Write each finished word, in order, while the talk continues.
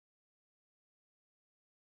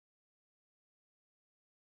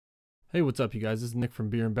Hey, what's up you guys? This is Nick from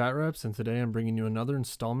Beer and Bat Reps, and today I'm bringing you another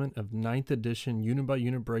installment of 9th edition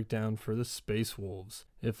unit-by-unit breakdown for the Space Wolves.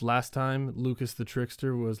 If last time Lucas the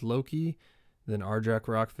Trickster was Loki, then Arjac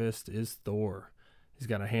Rockfist is Thor. He's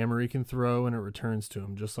got a hammer he can throw and it returns to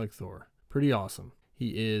him just like Thor. Pretty awesome. He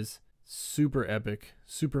is super epic,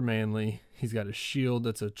 super manly. He's got a shield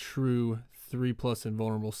that's a true 3+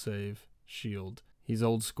 invulnerable save shield. He's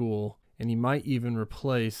old school, and he might even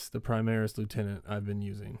replace the Primaris Lieutenant I've been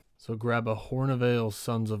using. So grab a Horn of Ale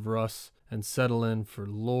Sons of Russ and settle in for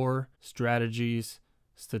lore, strategies,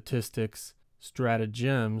 statistics,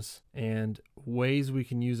 stratagems, and ways we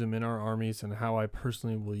can use him in our armies and how I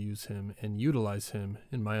personally will use him and utilize him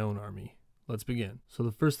in my own army. Let's begin. So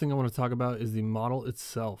the first thing I want to talk about is the model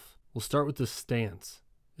itself. We'll start with the stance.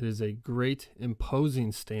 It is a great,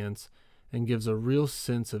 imposing stance and gives a real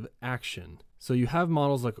sense of action. So you have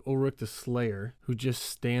models like Ulrich the Slayer, who just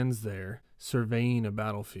stands there surveying a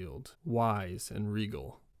battlefield, wise and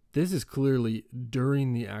regal. This is clearly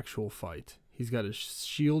during the actual fight. He's got his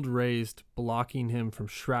shield raised, blocking him from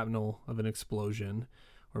shrapnel of an explosion,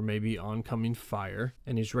 or maybe oncoming fire,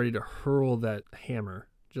 and he's ready to hurl that hammer,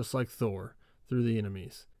 just like Thor, through the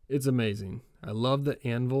enemies. It's amazing. I love the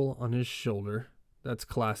anvil on his shoulder. That's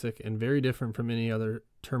classic and very different from any other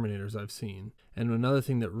Terminators I've seen. And another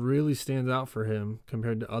thing that really stands out for him,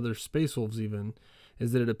 compared to other Space Wolves even,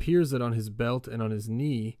 is that it appears that on his belt and on his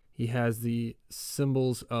knee, he has the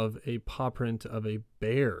symbols of a paw print of a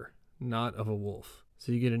bear, not of a wolf.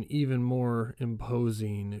 So you get an even more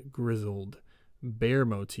imposing, grizzled bear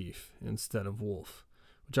motif instead of wolf,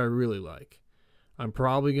 which I really like. I'm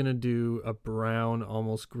probably going to do a brown,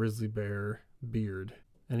 almost grizzly bear beard.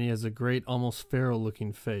 And he has a great, almost feral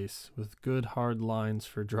looking face with good hard lines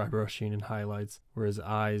for dry brushing and highlights where his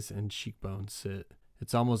eyes and cheekbones sit.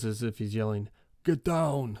 It's almost as if he's yelling, "Get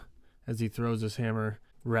down!" as he throws his hammer.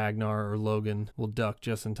 Ragnar or Logan will duck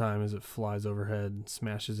just in time as it flies overhead and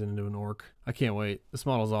smashes into an orc. I can't wait. This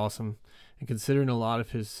model's awesome. And considering a lot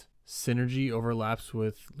of his synergy overlaps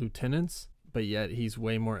with lieutenants, but yet he's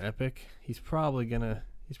way more epic, he's probably gonna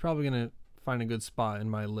find a good spot in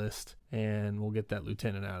my list, and we'll get that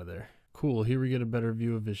lieutenant out of there. Cool, here we get a better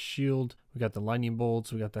view of his shield. We got the lightning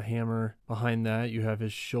bolts, we got the hammer. Behind that, you have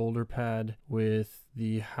his shoulder pad with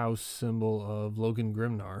the house symbol of Logan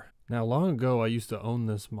Grimnar. Now, long ago, I used to own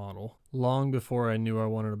this model, long before I knew I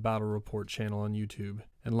wanted a battle report channel on YouTube,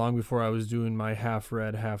 and long before I was doing my half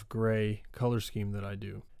red, half gray color scheme that I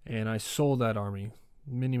do. And I sold that army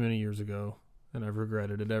many, many years ago, and I've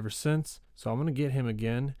regretted it ever since. So I'm going to get him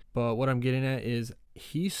again. But what I'm getting at is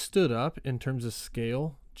he stood up in terms of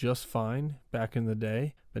scale just fine back in the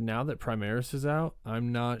day. But now that Primaris is out,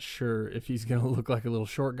 I'm not sure if he's going to look like a little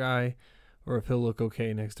short guy or if he'll look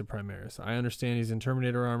okay next to Primaris. I understand he's in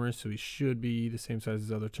Terminator armor, so he should be the same size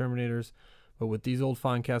as other Terminators. But with these old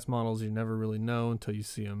fine cast models, you never really know until you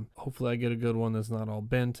see them. Hopefully I get a good one that's not all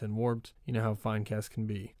bent and warped. You know how fine cast can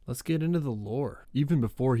be. Let's get into the lore. Even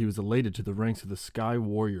before he was elated to the ranks of the Sky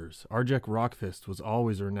Warriors, Arjac Rockfist was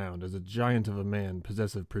always renowned as a giant of a man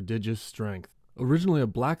possessed of prodigious strength. Originally a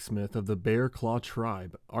blacksmith of the Bear Claw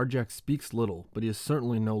tribe, Arjac speaks little, but he is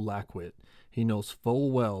certainly no lackwit. He knows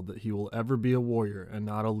full well that he will ever be a warrior and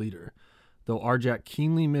not a leader. Though Arjac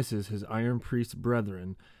keenly misses his Iron Priest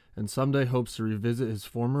brethren, and someday hopes to revisit his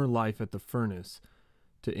former life at the furnace,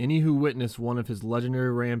 to any who witness one of his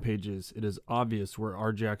legendary rampages, it is obvious where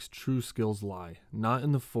Arjac's true skills lie, not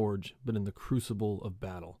in the forge, but in the crucible of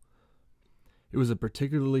battle. It was a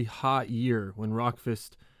particularly hot year when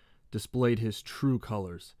Rockfist displayed his true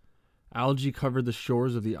colors. Algae covered the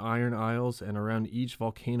shores of the Iron Isles, and around each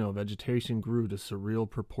volcano vegetation grew to surreal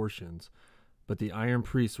proportions. But the Iron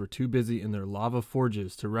Priests were too busy in their lava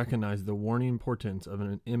forges to recognize the warning portents of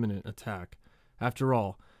an imminent attack. After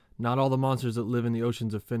all, not all the monsters that live in the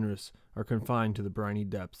oceans of Fenris are confined to the briny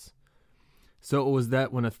depths. So it was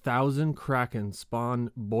that when 1,000 kraken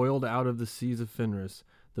spawn boiled out of the seas of Fenris,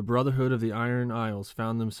 the Brotherhood of the Iron Isles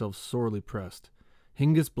found themselves sorely pressed.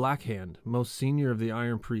 Hengist Blackhand, most senior of the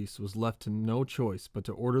Iron Priests, was left to no choice but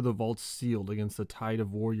to order the vaults sealed against the tide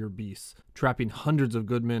of warrior beasts, trapping hundreds of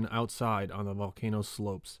good men outside on the volcano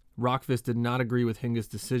slopes. Rockfist did not agree with Hengist's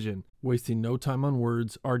decision. Wasting no time on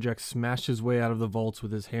words, Arjac smashed his way out of the vaults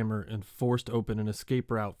with his hammer and forced open an escape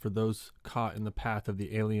route for those caught in the path of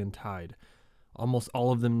the alien tide. Almost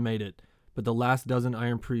all of them made it, but the last dozen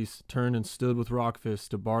Iron Priests turned and stood with Rockfist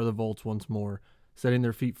to bar the vaults once more, setting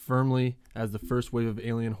their feet firmly as the first wave of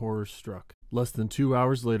alien horrors struck. Less than 2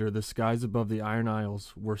 hours later, the skies above the Iron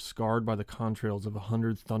Isles were scarred by the contrails of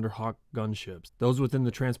 100 Thunderhawk gunships. Those within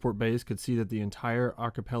the transport bays could see that the entire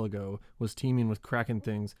archipelago was teeming with Kraken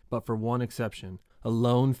things, but for one exception. a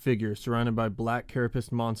lone figure surrounded by black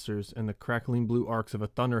carapace monsters and the crackling blue arcs of a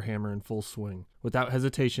thunderhammer in full swing. Without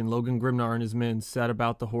hesitation, Logan Grimnar and his men set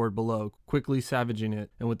about the horde below, quickly savaging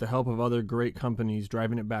it, and with the help of other great companies,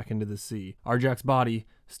 driving it back into the sea. Arjac's body,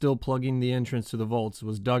 still plugging the entrance to the vaults,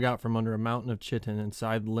 was dug out from under a mountain of chitin and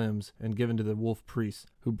scythed limbs and given to the wolf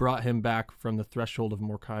priest, who brought him back from the threshold of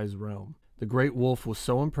Morkai's realm. The great wolf was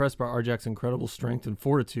so impressed by Arjac's incredible strength and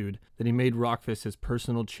fortitude that he made Rockfist his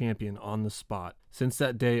personal champion on the spot. Since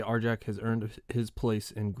that day, Arjac has earned his place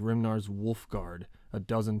in Grimnar's Wolf Guard a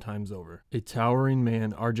dozen times over. A towering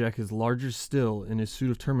man, Arjac is larger still in his suit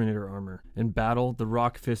of Terminator armor. In battle, the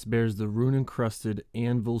Rockfist bears the rune-encrusted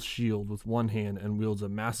anvil shield with one hand and wields a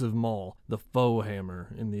massive maul, the foe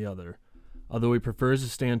hammer, in the other. Although he prefers to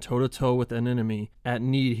stand toe-to-toe with an enemy, at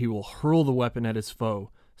need he will hurl the weapon at his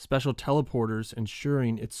foe, special teleporters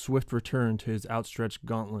ensuring its swift return to his outstretched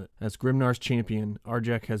gauntlet. As Grimnar's champion,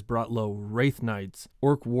 Arjac has brought low Wraith Knights,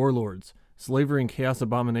 Orc Warlords, slavery and chaos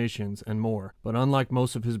abominations, and more. But unlike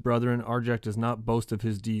most of his brethren, Arjac does not boast of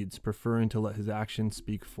his deeds, preferring to let his actions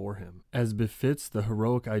speak for him. As befits the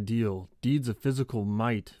heroic ideal, deeds of physical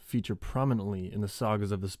might feature prominently in the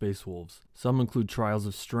sagas of the Space Wolves. Some include trials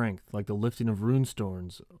of strength, like the lifting of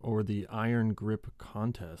runestones or the Iron Grip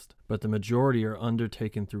contest, but the majority are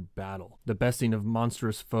undertaken through battle, the besting of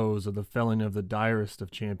monstrous foes or the felling of the direst of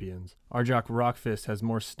champions. Arjac Rockfist has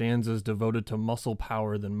more stanzas devoted to muscle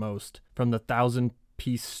power than most. From the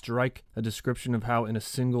 1,000-piece strike, a description of how in a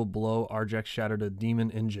single blow Arjac shattered a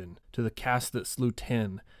demon engine, to the cast that slew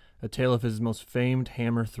 10, a tale of his most famed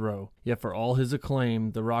hammer throw. Yet for all his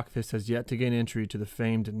acclaim, the Rockfist has yet to gain entry to the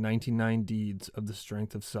famed 99 Deeds of the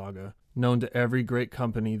Strength of Saga. Known to every great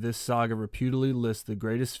company, this saga reputedly lists the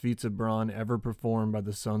greatest feats of brawn ever performed by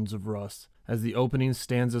the Sons of Russ. As the opening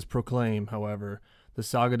stanzas proclaim, however, the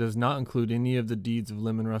saga does not include any of the deeds of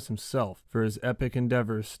Leman Russ himself, for his epic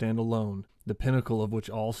endeavors stand alone, the pinnacle of which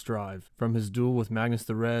all strive, from his duel with Magnus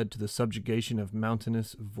the Red to the subjugation of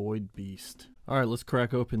mountainous void beast. Alright, let's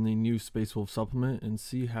crack open the new Space Wolf supplement and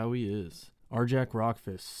see how he is. Arjac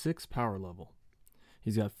Rockfist, 6 power level.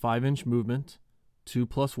 He's got 5-inch movement,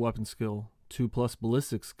 2+ weapon skill, 2+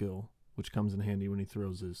 ballistic skill, which comes in handy when he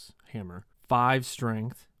throws his hammer, 5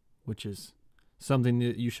 strength, which is something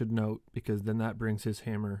that you should note because then that brings his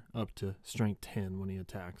hammer up to strength 10 when he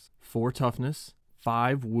attacks, 4 toughness,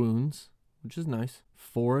 5 wounds, which is nice,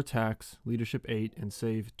 4 attacks, leadership 8, and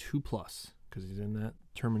save 2+ because he's in that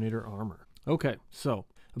Terminator armor. Okay, so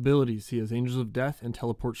abilities. He has Angels of Death and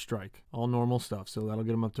Teleport Strike. All normal stuff, so that'll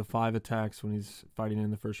get him up to 5 attacks when he's fighting in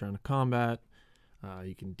the first round of combat.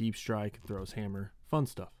 He can Deep Strike, throw his hammer. Fun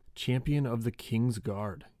stuff. Champion of the King's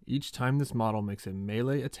Guard. Each time this model makes a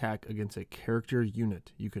melee attack against a character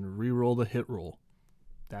unit, you can reroll the hit roll.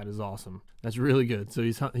 That is awesome. That's really good. So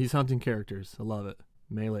he's hunting characters. I love it.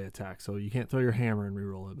 Melee attack. So you can't throw your hammer and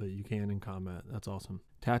reroll it, but you can in combat. That's awesome.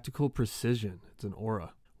 Tactical Precision. It's an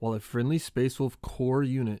aura. While a friendly Space Wolf core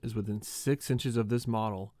unit is within 6 inches of this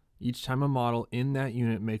model, each time a model in that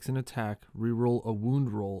unit makes an attack, reroll a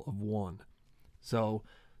wound roll of 1. So,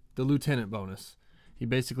 the lieutenant bonus. He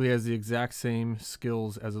basically has the exact same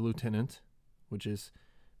skills as a lieutenant, which is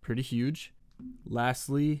pretty huge.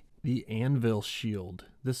 Lastly, the Anvil Shield.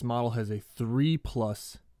 This model has a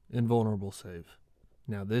 3+ invulnerable save.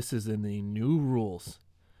 Now, this is in the new rules.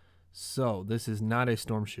 So, this is not a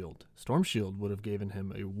Storm Shield. Storm Shield would have given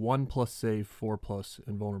him a 1+ save, 4+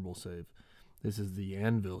 invulnerable save. This is the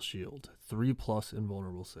Anvil Shield. 3+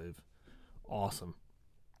 invulnerable save. Awesome.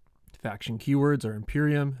 Faction keywords are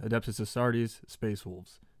Imperium, Adeptus Astartes, Space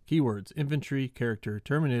Wolves. Keywords: Infantry, Character,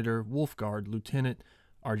 Terminator, Wolfguard, Lieutenant,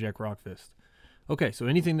 Arjac Rockfist. Okay, so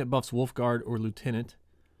anything that buffs Wolfguard or Lieutenant,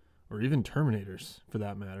 or even Terminators for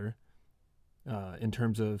that matter, in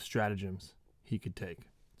terms of stratagems, he could take.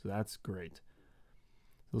 So that's great.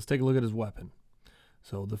 Let's take a look at his weapon.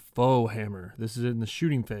 So the Foe Hammer. This is in the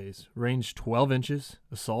shooting phase. Range 12 inches,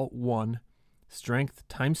 Assault 1, Strength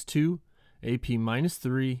 ×2, AP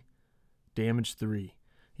 -3, Damage 3.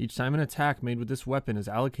 Each time an attack made with this weapon is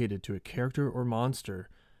allocated to a character or monster,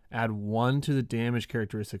 add 1 to the damage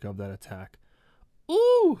characteristic of that attack.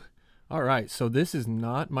 Ooh! Alright, so this is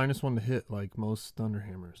not -1 to hit like most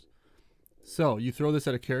Thunderhammers. So you throw this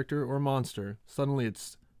at a character or monster, suddenly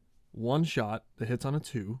it's 1 shot that hits on a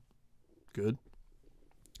 2. Good.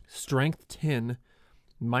 Strength 10,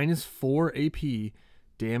 -4 AP,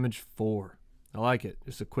 damage 4. I like it.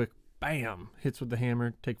 Just a quick bam, hits with the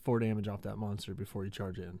hammer, take 4 damage off that monster before you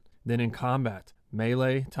charge in. Then in combat,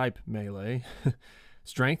 melee, type melee,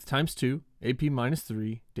 strength ×2, AP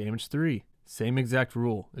 -3, damage 3. Same exact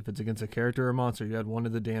rule. If it's against a character or monster, you add 1 to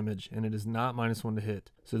the damage, and it is not -1 to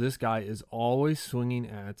hit. So this guy is always swinging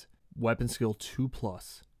at weapon skill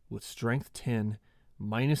 2+, with strength 10,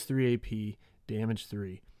 -3 AP, damage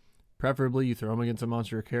 3. Preferably, you throw him against a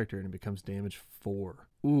monster or character, and it becomes damage 4.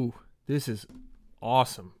 Ooh, this is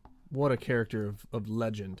awesome. What a character of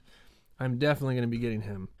legend. I'm definitely going to be getting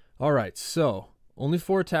him. All right, so only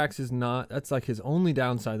 4 attacks is not, that's like his only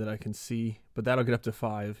downside that I can see, but that'll get up to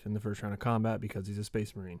 5 in the first round of combat because he's a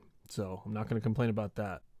Space Marine. So I'm not going to complain about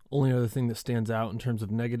that. Only other thing that stands out in terms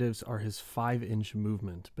of negatives are his 5-inch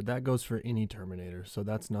movement, but that goes for any Terminator, so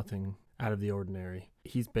that's nothing out of the ordinary.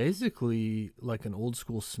 He's basically like an old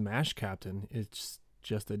school Smash Captain. It's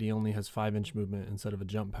just that he only has 5-inch movement instead of a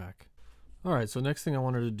jump pack. Alright, so next thing I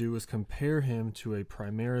wanted to do is compare him to a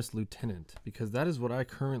Primaris Lieutenant, because that is what I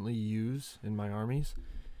currently use in my armies,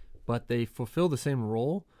 but they fulfill the same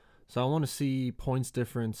role, so I want to see points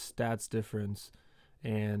difference, stats difference,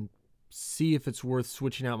 and see if it's worth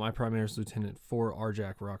switching out my Primaris Lieutenant for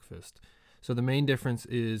Arjac Rockfist. So the main difference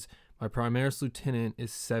is my Primaris Lieutenant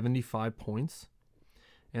is 75 points,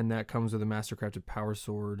 and that comes with a Mastercrafted Power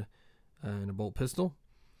Sword and a Bolt Pistol.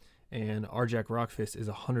 And Arjac Rockfist is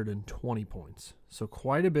 120 points. So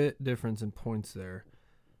quite a bit difference in points there.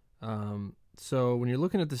 So when you're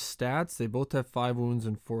looking at the stats, they both have 5 wounds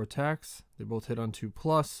and 4 attacks. They both hit on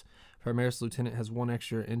 2+. Primaris Lieutenant has 1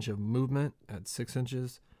 extra inch of movement at 6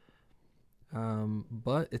 inches.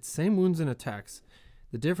 But it's same wounds and attacks.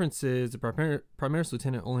 The difference is the Primaris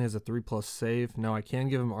Lieutenant only has a 3+ save. Now I can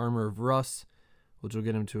give him Armor of Russ, which will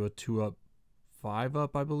get him to a 2-up,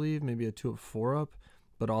 5-up, I believe. Maybe a 2-up, 4-up.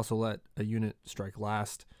 But also let a unit strike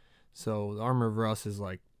last. So the Armor of Russ is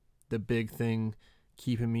like the big thing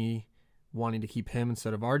keeping me wanting to keep him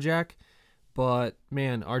instead of Arjac. But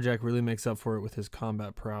man, Arjac really makes up for it with his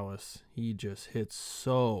combat prowess. He just hits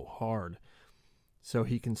so hard. So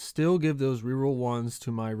he can still give those reroll 1s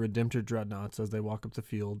to my Redemptor Dreadnoughts as they walk up the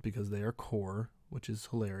field because they are core, which is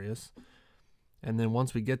hilarious. And then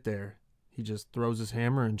once we get there, he just throws his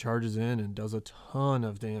hammer and charges in and does a ton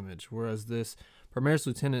of damage. Whereas this Primaris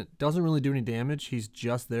Lieutenant doesn't really do any damage. He's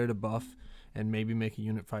just there to buff and maybe make a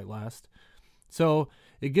unit fight last. So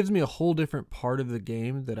it gives me a whole different part of the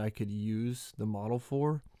game that I could use the model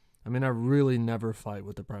for. I mean, I really never fight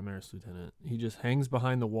with the Primaris Lieutenant. He just hangs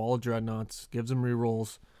behind the wall of Dreadnoughts, gives them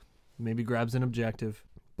rerolls, maybe grabs an objective.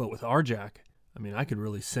 But with Arjac, I mean, I could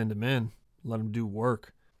really send him in, let him do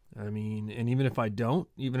work. I mean, and even if I don't,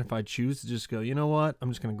 even if I choose to just go, you know what, I'm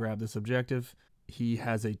just going to grab this objective. He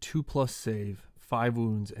has a 2+ save, 5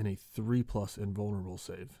 wounds, and a 3+ invulnerable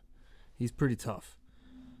save. He's pretty tough.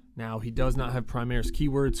 Now, he does not have Primaris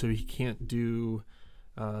keyword, so he can't do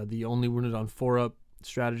the only wounded on 4-up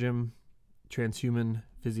stratagem, transhuman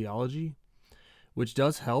physiology, which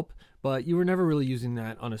does help, but you were never really using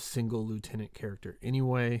that on a single lieutenant character.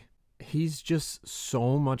 Anyway, he's just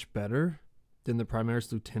so much better than the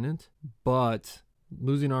Primaris Lieutenant, but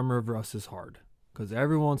losing Armor of Russ is hard, because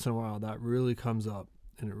every once in a while that really comes up,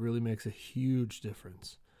 and it really makes a huge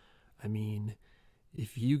difference. I mean,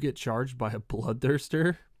 if you get charged by a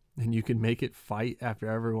Bloodthirster, and you can make it fight after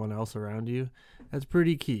everyone else around you, that's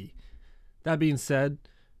pretty key. That being said,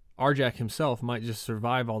 Arjac himself might just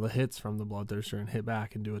survive all the hits from the Bloodthirster and hit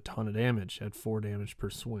back and do a ton of damage at 4 damage per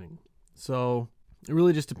swing. So it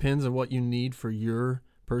really just depends on what you need for your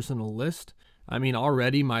personal list. I mean,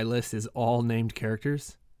 already my list is all named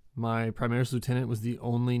characters. My Primaris Lieutenant was the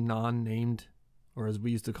only non-named, or as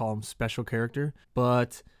we used to call him, special character.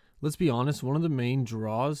 But let's be honest, one of the main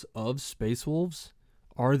draws of Space Wolves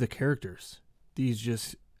are the characters. These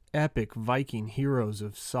just epic Viking heroes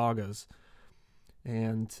of sagas.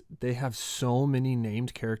 And they have so many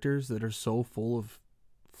named characters that are so full of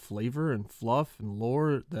flavor and fluff and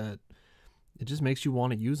lore that it just makes you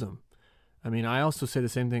want to use them. I mean, I also say the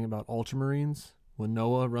same thing about Ultramarines. When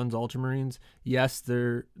Noah runs Ultramarines, yes,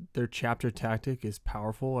 their chapter tactic is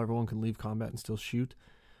powerful. Everyone can leave combat and still shoot.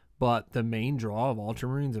 But the main draw of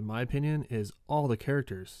Ultramarines, in my opinion, is all the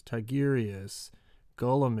characters. Tigurius,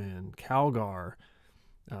 Gulliman, Calgar,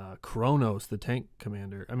 Kronos, the tank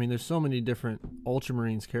commander. I mean, there's so many different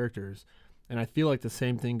Ultramarines characters. And I feel like the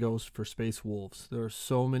same thing goes for Space Wolves. There are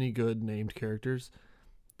so many good named characters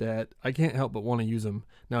that I can't help but want to use them.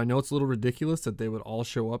 Now, I know it's a little ridiculous that they would all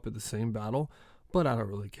show up at the same battle, but I don't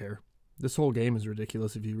really care. This whole game is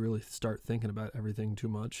ridiculous if you really start thinking about everything too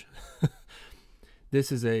much.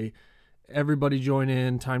 This is a everybody join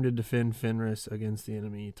in, time to defend Fenris against the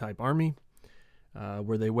enemy type army,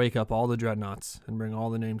 where they wake up all the Dreadnoughts and bring all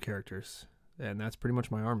the named characters. And that's pretty much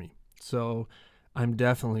my army. So I'm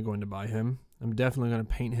definitely going to buy him. I'm definitely going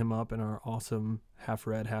to paint him up in our awesome half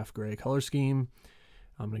red, half gray color scheme.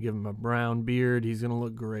 I'm going to give him a brown beard. He's going to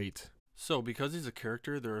look great. So because he's a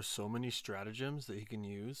character, there are so many stratagems that he can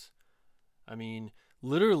use. I mean,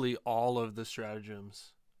 literally all of the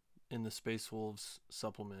stratagems in the Space Wolves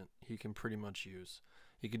supplement he can pretty much use.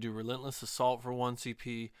 He could do Relentless Assault for 1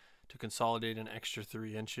 CP to consolidate an extra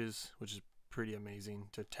 3 inches, which is pretty amazing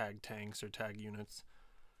to tag tanks or tag units.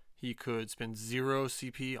 He could spend 0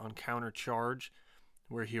 CP on Counter Charge,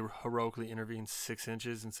 where he heroically intervenes 6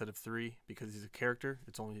 inches instead of 3 because he's a character.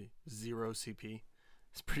 It's only 0 CP.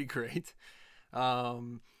 It's pretty great. I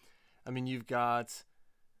mean, you've got,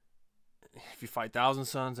 if you fight Thousand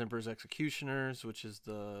Sons, Emperor's Executioners, which is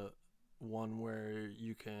the one where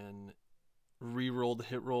you can re-roll the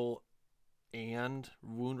hit roll and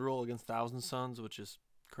wound roll against Thousand Sons, which is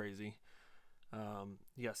crazy.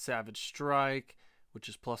 You got Savage Strike, which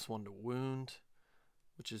is +1 to wound,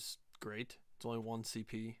 which is great. It's only 1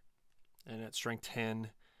 CP. And at strength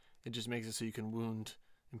 10, it just makes it so you can wound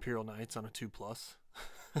Imperial Knights on a 2+.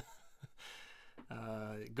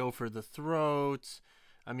 Go for the throat.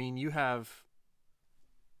 I mean, you have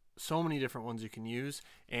so many different ones you can use.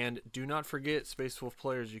 And do not forget, Space Wolf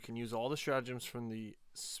players, you can use all the stratagems from the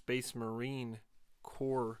Space Marine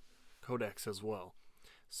core codex as well.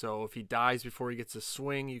 So if he dies before he gets a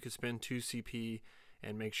swing, you can spend 2 CP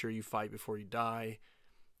and make sure you fight before you die.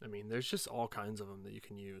 I mean, there's just all kinds of them that you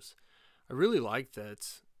can use. I really like that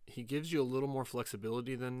he gives you a little more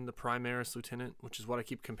flexibility than the Primaris Lieutenant, which is what I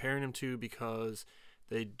keep comparing him to because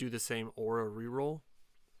they do the same aura reroll.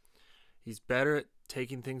 He's better at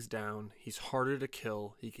taking things down. He's harder to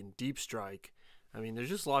kill. He can deep strike. I mean, there's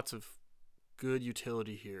just lots of good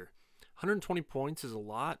utility here. 120 points is a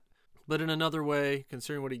lot, but in another way,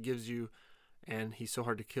 considering what he gives you, and he's so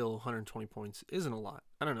hard to kill, 120 points isn't a lot.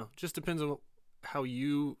 I don't know. Just depends on how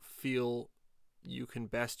you feel you can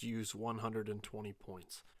best use 120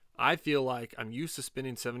 points. I feel like I'm used to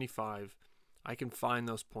spending 75. I can find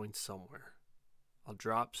those points somewhere. I'll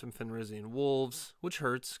drop some Fenrisian Wolves, which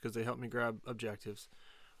hurts because they help me grab objectives.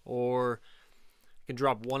 Or I can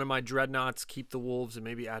drop one of my Dreadnoughts, keep the Wolves, and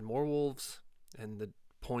maybe add more Wolves. And the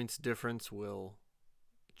points difference will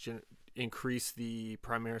increase the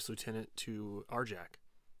Primaris Lieutenant to Arjac.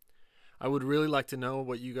 I would really like to know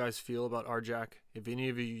what you guys feel about Arjac. If any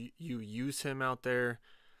of you use him out there,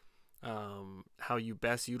 how you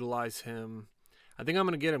best utilize him. I think I'm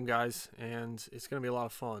going to get him, guys, and it's going to be a lot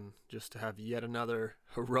of fun just to have yet another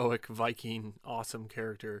heroic Viking awesome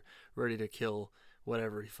character ready to kill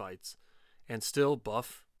whatever he fights. And still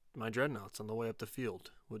buff my Dreadnoughts on the way up the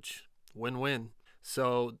field, which win-win.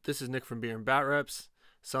 So this is Nick from Beer and Bat Reps.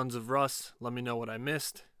 Sons of Russ, let me know what I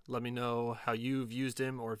missed. Let me know how you've used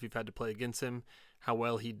him or if you've had to play against him, how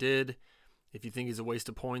well he did. If you think he's a waste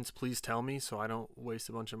of points, please tell me so I don't waste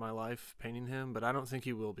a bunch of my life painting him. But I don't think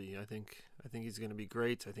he will be. I think he's going to be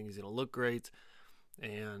great. I think he's going to look great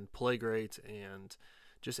and play great and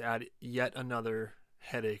just add yet another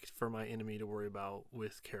headache for my enemy to worry about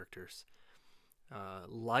with characters.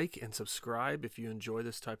 Like and subscribe if you enjoy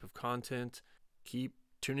this type of content. Keep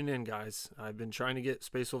tuning in, guys. I've been trying to get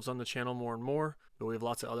Space Wolves on the channel more and more, but we have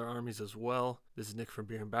lots of other armies as well. This is Nick from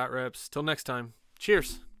Beer and Bat Reps. Till next time,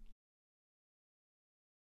 cheers!